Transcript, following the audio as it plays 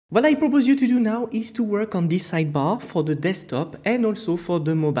What I propose you to do now is to work on this sidebar for the desktop and also for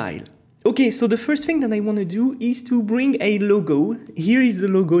the mobile. Okay, so the first thing that I want to do is to bring a logo. Here is the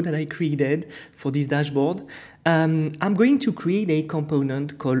logo that I created for this dashboard. I'm going to create a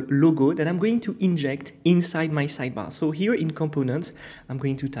component called logo that I'm going to inject inside my sidebar. So here in components, I'm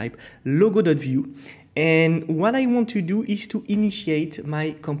going to type logo.view. And what I want to do is to initiate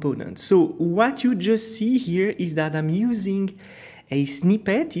my component. So what you just see here is that I'm using a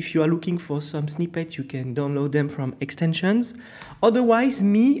snippet. If you are looking for some snippet, you can download them from extensions. Otherwise,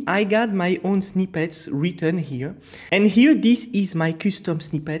 I got my own snippets written here. And here, this is my custom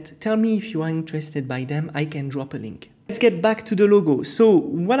snippet. Tell me if you are interested by them. I can drop a link. Let's get back to the logo. So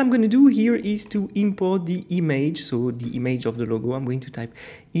what I'm going to do here is to import the image. So the image of the logo, I'm going to type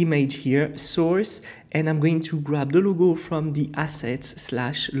image here, source, and I'm going to grab the logo from the assets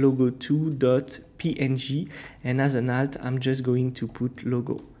 /logo2.png. And as an alt, I'm just going to put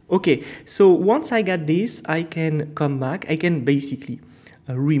logo. Okay, so once I got this, I can come back. I can basically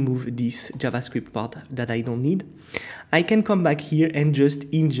remove this JavaScript part that I don't need. I can come back here and just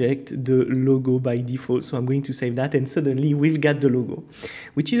inject the logo by default. So I'm going to save that and suddenly we've got the logo,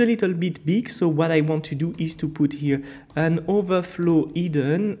 which is a little bit big. So what I want to do is to put here an overflow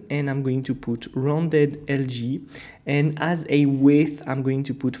hidden and I'm going to put rounded LG. And as a width, I'm going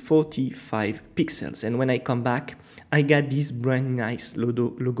to put 45 pixels. And when I come back, I got this brand nice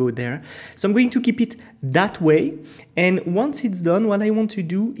logo there. So I'm going to keep it that way. And once it's done, what I want to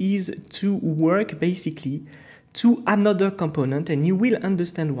do is to work basically to another component, and you will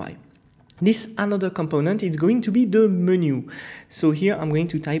understand why. This another component is going to be the menu. So here I'm going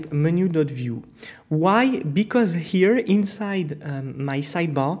to type menu.view. Why? Because here inside my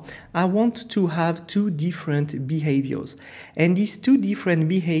sidebar, I want to have two different behaviors. And these two different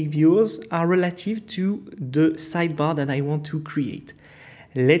behaviors are relative to the sidebar that I want to create.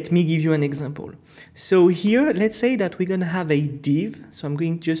 Let me give you an example. So here, let's say that we're going to have a div. So I'm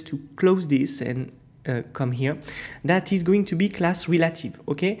going just to close this and come here. That is going to be class relative,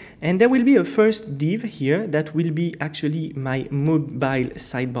 okay? And there will be a first div here that will be actually my mobile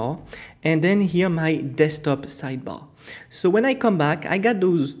sidebar, and then here my desktop sidebar. So when I come back, I got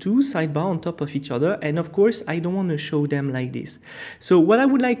those two sidebar on top of each other, and of course I don't want to show them like this. So what I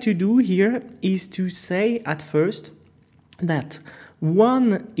would like to do here is to say at first that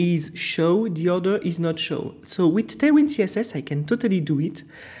one is show, the other is not show. So with Tailwind CSS, I can totally do it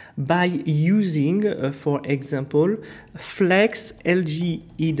by using, for example, flex LG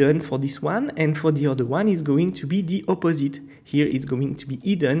hidden for this one, and for the other one is going to be the opposite. Here it's going to be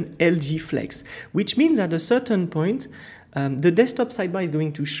hidden LG flex, which means at a certain point, the desktop sidebar is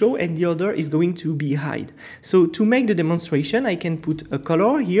going to show and the other is going to be hide. So to make the demonstration, I can put a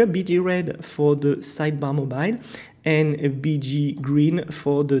color here, BG red for the sidebar mobile, and BG green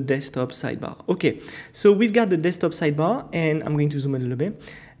for the desktop sidebar. Okay, so we've got the desktop sidebar, and I'm going to zoom a little bit.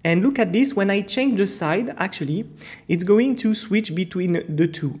 And look at this, when I change the side, actually, it's going to switch between the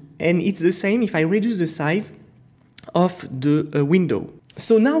two. And it's the same if I reduce the size of the window.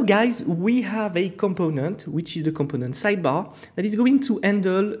 So now, guys, we have a component, which is the component sidebar, that is going to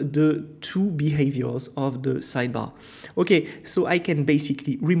handle the two behaviors of the sidebar. Okay, so I can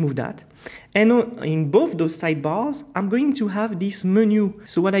basically remove that. And in both those sidebars, I'm going to have this menu.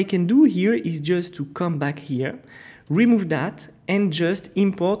 So what I can do here is just to come back here, remove that, and just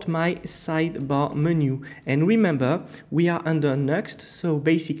import my sidebar menu. And remember, we are under Nuxt, so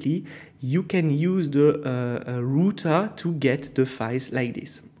basically you can use the router to get the files like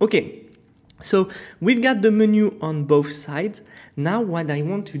this. Okay, so we've got the menu on both sides. Now what I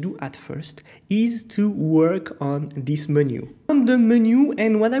want to do at first is to work on this menu. On the menu,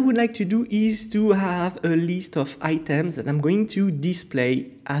 and what I would like to do is to have a list of items that I'm going to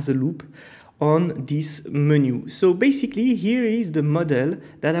display as a loop on this menu. So basically here is the model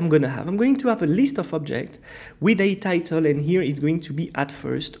that I'm going to have. I'm going to have a list of objects with a title, and here it's going to be at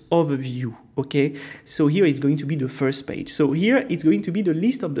first overview. Okay, so here it's going to be the first page. So here it's going to be the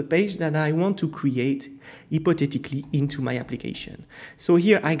list of the page that I want to create hypothetically into my application. So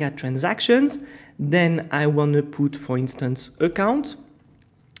here I got transactions, then I want to put, for instance, account,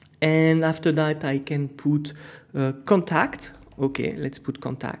 and after that I can put contact. Okay, let's put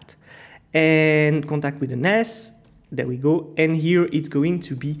contact. And contact with an S, there we go, and here it's going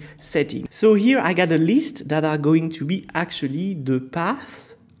to be setting. So here I got a list that are going to be actually the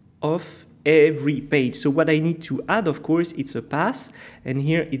path of every page. So what I need to add, of course, it's a path, and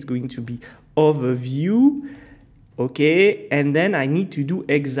here it's going to be overview, Okay, and then I need to do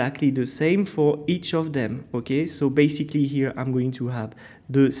exactly the same for each of them. Okay, so basically here I'm going to have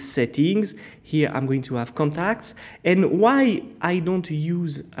the settings, here I'm going to have contacts. And why I don't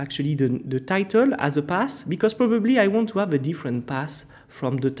use actually the title as a path? Because probably I want to have a different path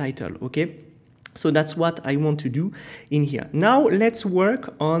from the title. Okay, so that's what I want to do in here. Now let's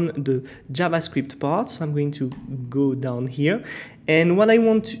work on the JavaScript part. So I'm going to go down here. And what I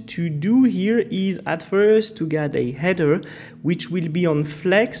want to do here is at first to get a header, which will be on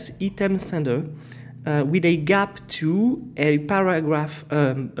flex item sender with a gap 2, a paragraph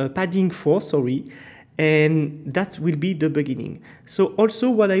padding 4, sorry, and that will be the beginning. So also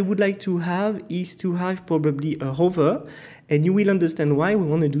what I would like to have is to have probably a hover, and you will understand why we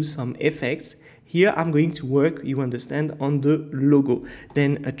want to do some effects. Here I'm going to work, you understand, on the logo,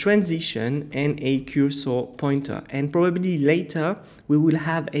 then a transition and a cursor pointer. And probably later we will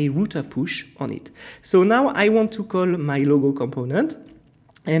have a router push on it. So now I want to call my logo component.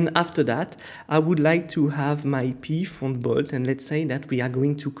 And after that, I would like to have my P font bold. And let's say that we are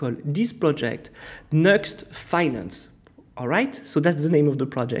going to call this project Nuxt Finance. All right, so that's the name of the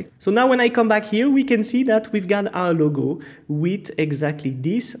project. So now when I come back here, we can see that we've got our logo with exactly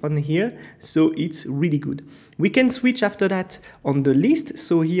this on here. So it's really good. We can switch after that on the list.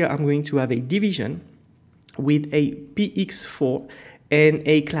 So here I'm going to have a division with a px4 and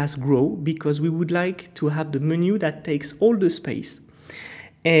a class grow, because we would like to have the menu that takes all the space.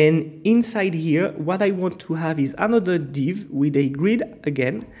 And inside here, what I want to have is another div with a grid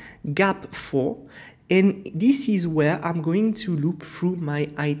again, gap 4. And this is where I'm going to loop through my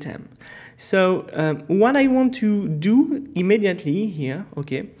item. So what I want to do immediately here,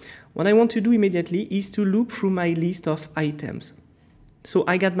 okay, what I want to do immediately is to loop through my list of items. So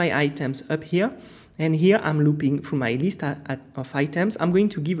I got my items up here, and here I'm looping through my list of items. I'm going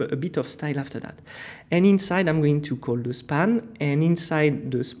to give a bit of style after that. And inside I'm going to call the span, and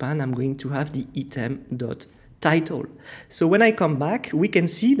inside the span I'm going to have the item.title. So when I come back, we can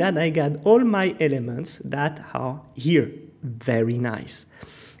see that I got all my elements that are here. Very nice.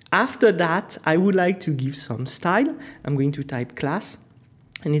 After that, I would like to give some style. I'm going to type class,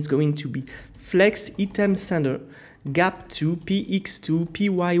 and it's going to be flex item sender, gap2, px2,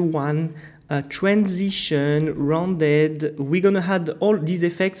 py1, transition, rounded. We're gonna add all these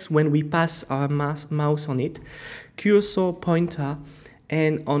effects when we pass our mouse on it, cursor pointer,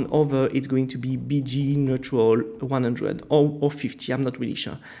 and on over it's going to be BG neutral 100 or 50, I'm not really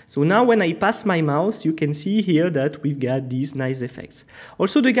sure. So now when I pass my mouse, you can see here that we've got these nice effects.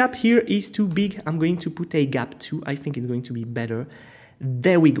 Also the gap here is too big. I'm going to put a gap 2. I think it's going to be better.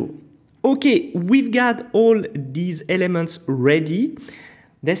 There we go. Okay, we've got all these elements ready.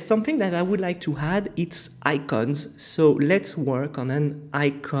 There's something that I would like to add, it's icons. So let's work on an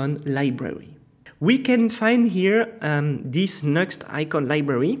icon library. We can find here this Nuxt icon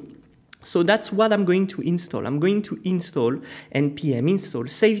library. So that's what I'm going to install. I'm going to install npm install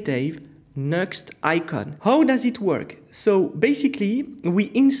savedave Nuxt icon. How does it work? So basically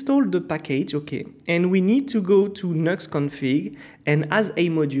we install the package, okay, and we need to go to Nuxt config and as a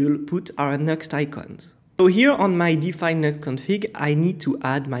module put our Nuxt icons. So here on my define Nuxt config, I need to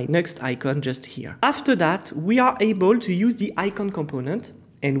add my Nuxt icon just here. After that, we are able to use the icon component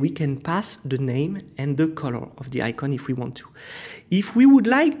and we can pass the name and the color of the icon if we want to. If we would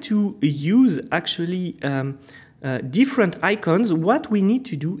like to use actually different icons, what we need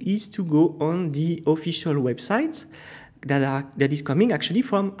to do is to go on the official website that is coming actually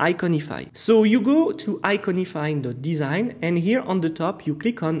from Iconify. So you go to iconify.design and here on the top you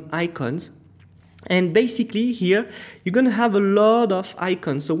click on icons. And basically here, you're going to have a lot of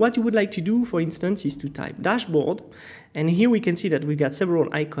icons. So what you would like to do, for instance, is to type dashboard. And here we can see that we got several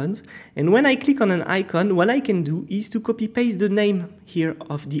icons. And when I click on an icon, what I can do is to copy paste the name here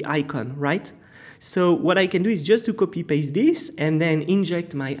of the icon, right? So what I can do is just to copy paste this and then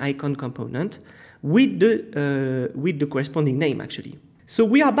inject my icon component with the corresponding name actually. So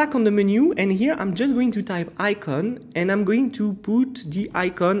we are back on the menu and here I'm just going to type icon and I'm going to put the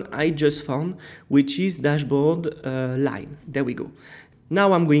icon I just found, which is dashboard line. There we go.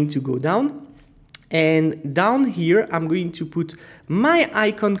 Now I'm going to go down and down here I'm going to put my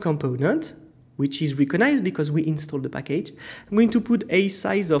icon component, which is recognized because we installed the package. I'm going to put a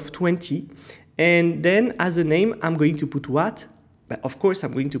size of 20 and then as a name I'm going to put what? But of course,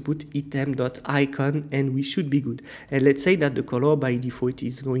 I'm going to put item.icon and we should be good. And let's say that the color by default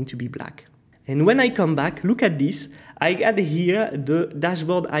is going to be black. And when I come back, look at this. I got here the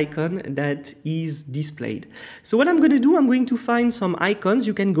dashboard icon that is displayed. So what I'm going to do, I'm going to find some icons.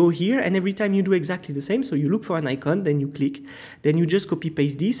 You can go here, and every time you do exactly the same. So you look for an icon, then you click, then you just copy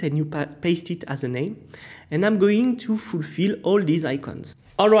paste this and you paste it as a name. And I'm going to fulfill all these icons.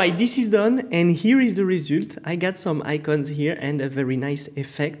 Alright, this is done, and here is the result. I got some icons here and a very nice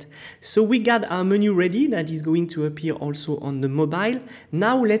effect. So we got our menu ready that is going to appear also on the mobile.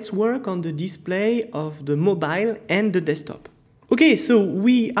 Now let's work on the display of the mobile and the desktop. Okay, so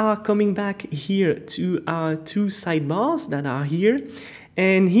we are coming back here to our two sidebars that are here.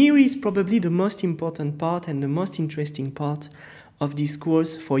 And here is probably the most important part and the most interesting part of this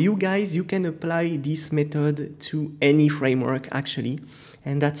course for you guys. You can apply this method to any framework actually.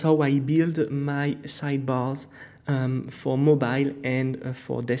 And that's how I build my sidebars for mobile and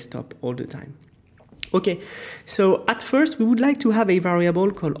for desktop all the time. Okay, so at first we would like to have a variable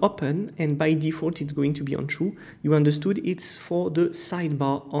called open, and by default it's going to be on true. You understood, it's for the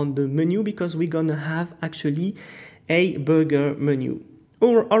sidebar on the menu because we're gonna have actually a burger menu.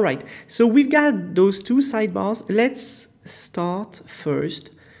 All right, so we've got those two sidebars. Let's start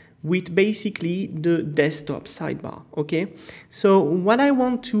first with basically the desktop sidebar, okay? So what I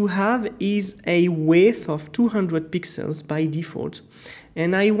want to have is a width of 200 pixels by default,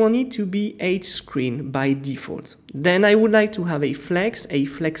 and I want it to be H screen by default. Then I would like to have a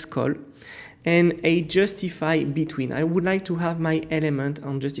flex call, and a justify between. I would like to have my element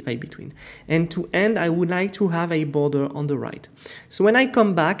on justify between. And to end, I would like to have a border on the right. So when I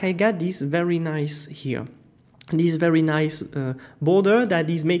come back, I got this very nice here. This very nice border that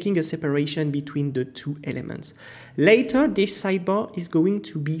is making a separation between the two elements. Later, this sidebar is going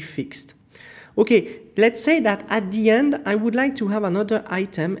to be fixed. Okay, let's say that at the end, I would like to have another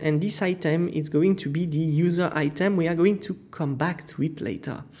item, and this item is going to be the user item. We are going to come back to it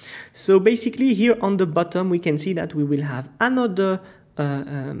later. So basically here on the bottom, we can see that we will have another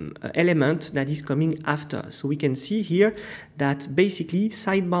element that is coming after. So we can see here that basically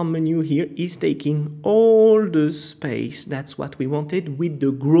sidebar menu here is taking all the space. That's what we wanted with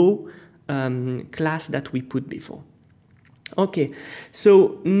the grow class that we put before. Okay,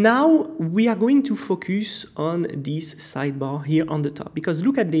 so now we are going to focus on this sidebar here on the top, because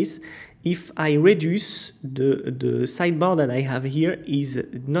look at this. If I reduce the sidebar that I have here is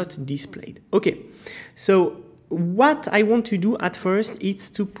not displayed. Okay, so what I want to do at first is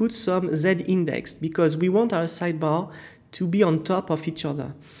to put some Z index, because we want our sidebar to be on top of each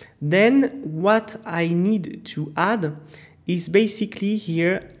other. Then what I need to add is basically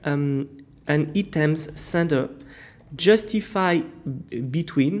here an items center. Justify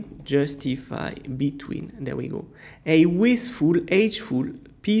between, there we go. A width full, H full,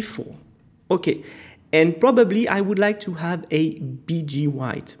 P4. Okay, and probably I would like to have a BG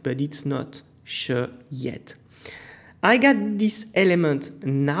white, but it's not sure yet. I got this element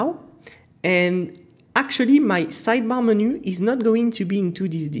now, and actually my sidebar menu is not going to be into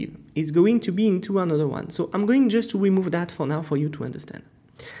this div. It's going to be into another one. So I'm going just to remove that for now for you to understand.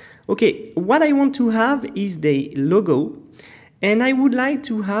 Okay, what I want to have is the logo, and I would like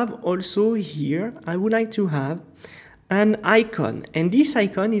to have also here, I would like to have an icon, and this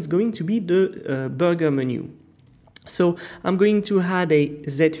icon is going to be the burger menu. So I'm going to add a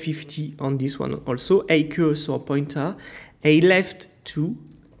Z50 on this one also, a cursor pointer, a left 2,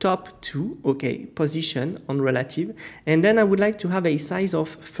 top 2, okay, position on relative, and then I would like to have a size of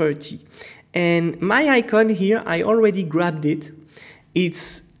 30. And my icon here, I already grabbed it.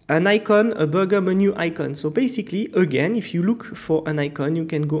 It's an icon, a burger menu icon. So basically, again, if you look for an icon, you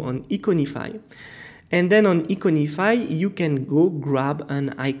can go on Iconify. And then on Iconify, you can go grab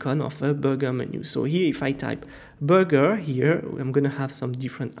an icon of a burger menu. So here, if I type burger here, I'm going to have some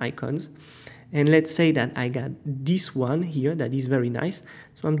different icons. And let's say that I got this one here that is very nice.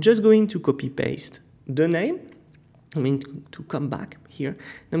 So I'm just going to copy paste the name. I'm going to come back here.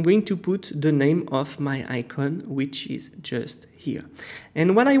 I'm going to put the name of my icon, which is just here.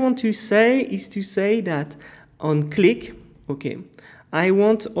 And what I want to say is to say that on click, okay, I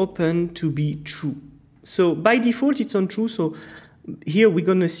want open to be true. So by default, it's on true. So here we're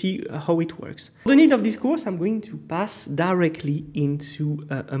going to see how it works. For the need of this course, I'm going to pass directly into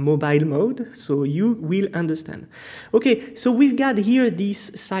a mobile mode, so you will understand. Okay, so we've got here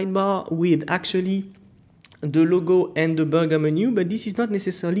this sidebar with actually the logo and the burger menu, but this is not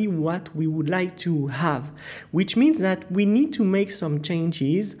necessarily what we would like to have, which means that we need to make some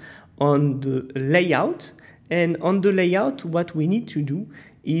changes on the layout. And on the layout, what we need to do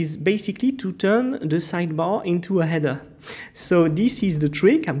is basically to turn the sidebar into a header. So this is the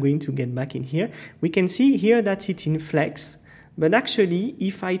trick. I'm going to get back in here. We can see here that it's in flex, But actually,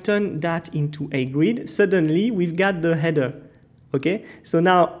 if I turn that into a grid, suddenly we've got the header. Okay, so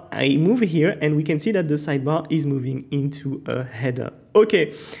now I move here and we can see that the sidebar is moving into a header.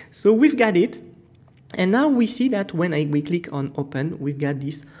 Okay, so we've got it. And now we see that when we click on open, we've got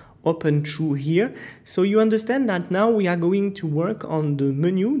this open through here. So you understand that now we are going to work on the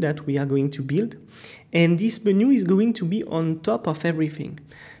menu that we are going to build. And this menu is going to be on top of everything.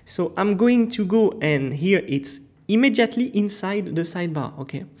 So I'm going to go, and here it's immediately inside the sidebar,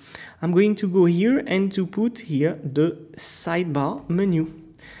 okay? I'm going to go here and to put here the sidebar menu.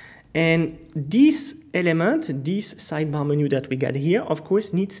 And this element, this sidebar menu that we got here, of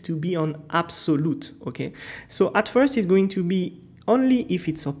course, needs to be on absolute, okay? So at first it's going to be only if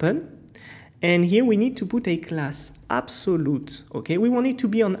it's open. And here we need to put a class absolute, okay? We want it to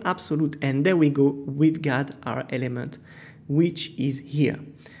be on absolute, and there we go, we've got our element, which is here.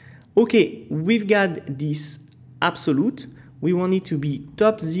 Okay, we've got this absolute, we want it to be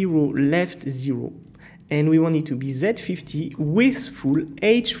top 0, left 0, and we want it to be Z50, width full,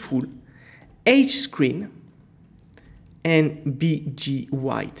 age screen, and BG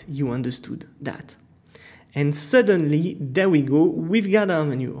white. You understood that. And suddenly, there we go, we've got our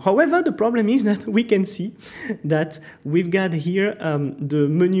menu. However, the problem is that we can see that we've got here the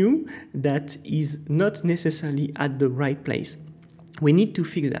menu that is not necessarily at the right place. We need to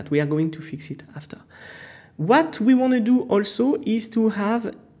fix that. We are going to fix it after. What we want to do also is to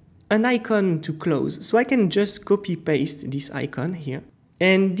have an icon to close. So I can just copy paste this icon here.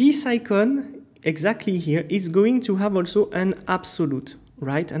 And this icon, exactly here, is going to have also an absolute,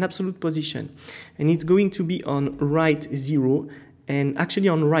 right? An absolute position. And it's going to be on right 0, and actually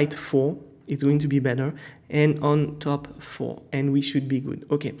on right 4, it's going to be better, and on top 4, and we should be good.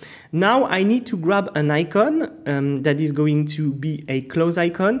 Okay, now I need to grab an icon that is going to be a close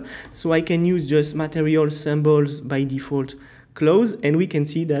icon, so I can use just material symbols by default close, and we can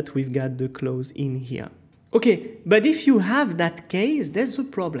see that we've got the close in here. Okay, but if you have that case, there's a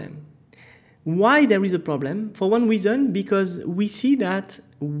problem. Why there is a problem? For one reason, because we see that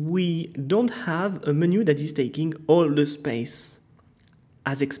we don't have a menu that is taking all the space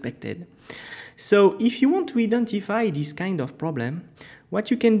as expected. So if you want to identify this kind of problem,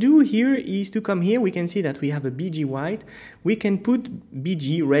 what you can do here is to come here. We can see that we have a BG white. We can put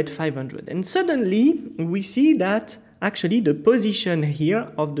BG red 500. And suddenly we see that actually the position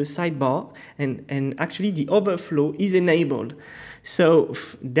here of the sidebar and actually the overflow is enabled. So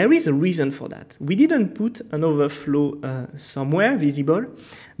there is a reason for that. We didn't put an overflow somewhere visible,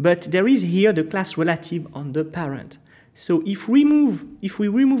 but there is here the class relative on the parent. So if we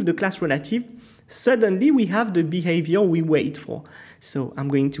remove the class relative, suddenly we have the behavior we wait for. So I'm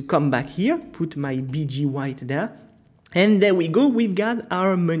going to come back here, put my BG white there, and there we go, we've got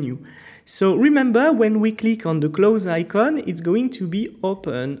our menu. So remember, when we click on the close icon, it's going to be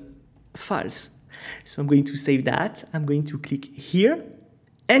open false. So I'm going to save that, I'm going to click here,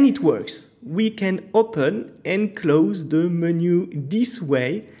 and it works. We can open and close the menu this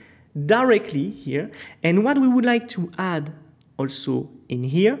way, directly here. And what we would like to add also in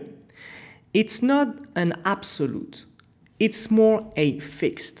here, it's not an absolute, it's more a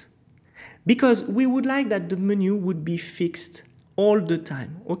fixed. Because we would like that the menu would be fixed all the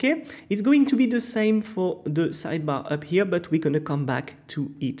time, okay? It's going to be the same for the sidebar up here, but we're gonna come back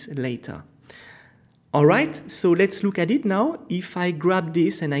to it later. All right, so let's look at it now. If I grab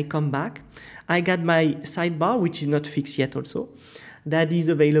this and I come back, I got my sidebar, which is not fixed yet also. That is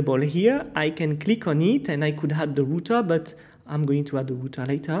available here. I can click on it and I could add the router, but I'm going to add the router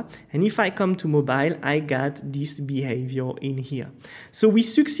later. And if I come to mobile, I got this behavior in here. So we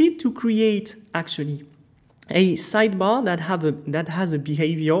succeed to create actually a sidebar that has a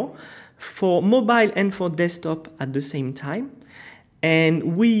behavior for mobile and for desktop at the same time.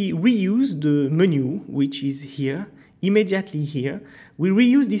 And we reuse the menu, which is here, immediately here. We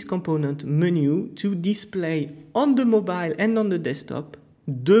reuse this component menu to display on the mobile and on the desktop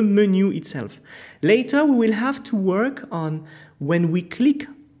the menu itself. Later, we will have to work on when we click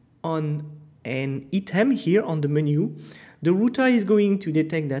on an item here on the menu, the router is going to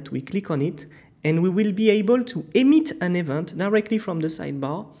detect that we click on it, and we will be able to emit an event directly from the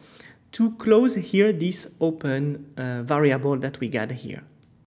sidebar to close here this open variable that we got here.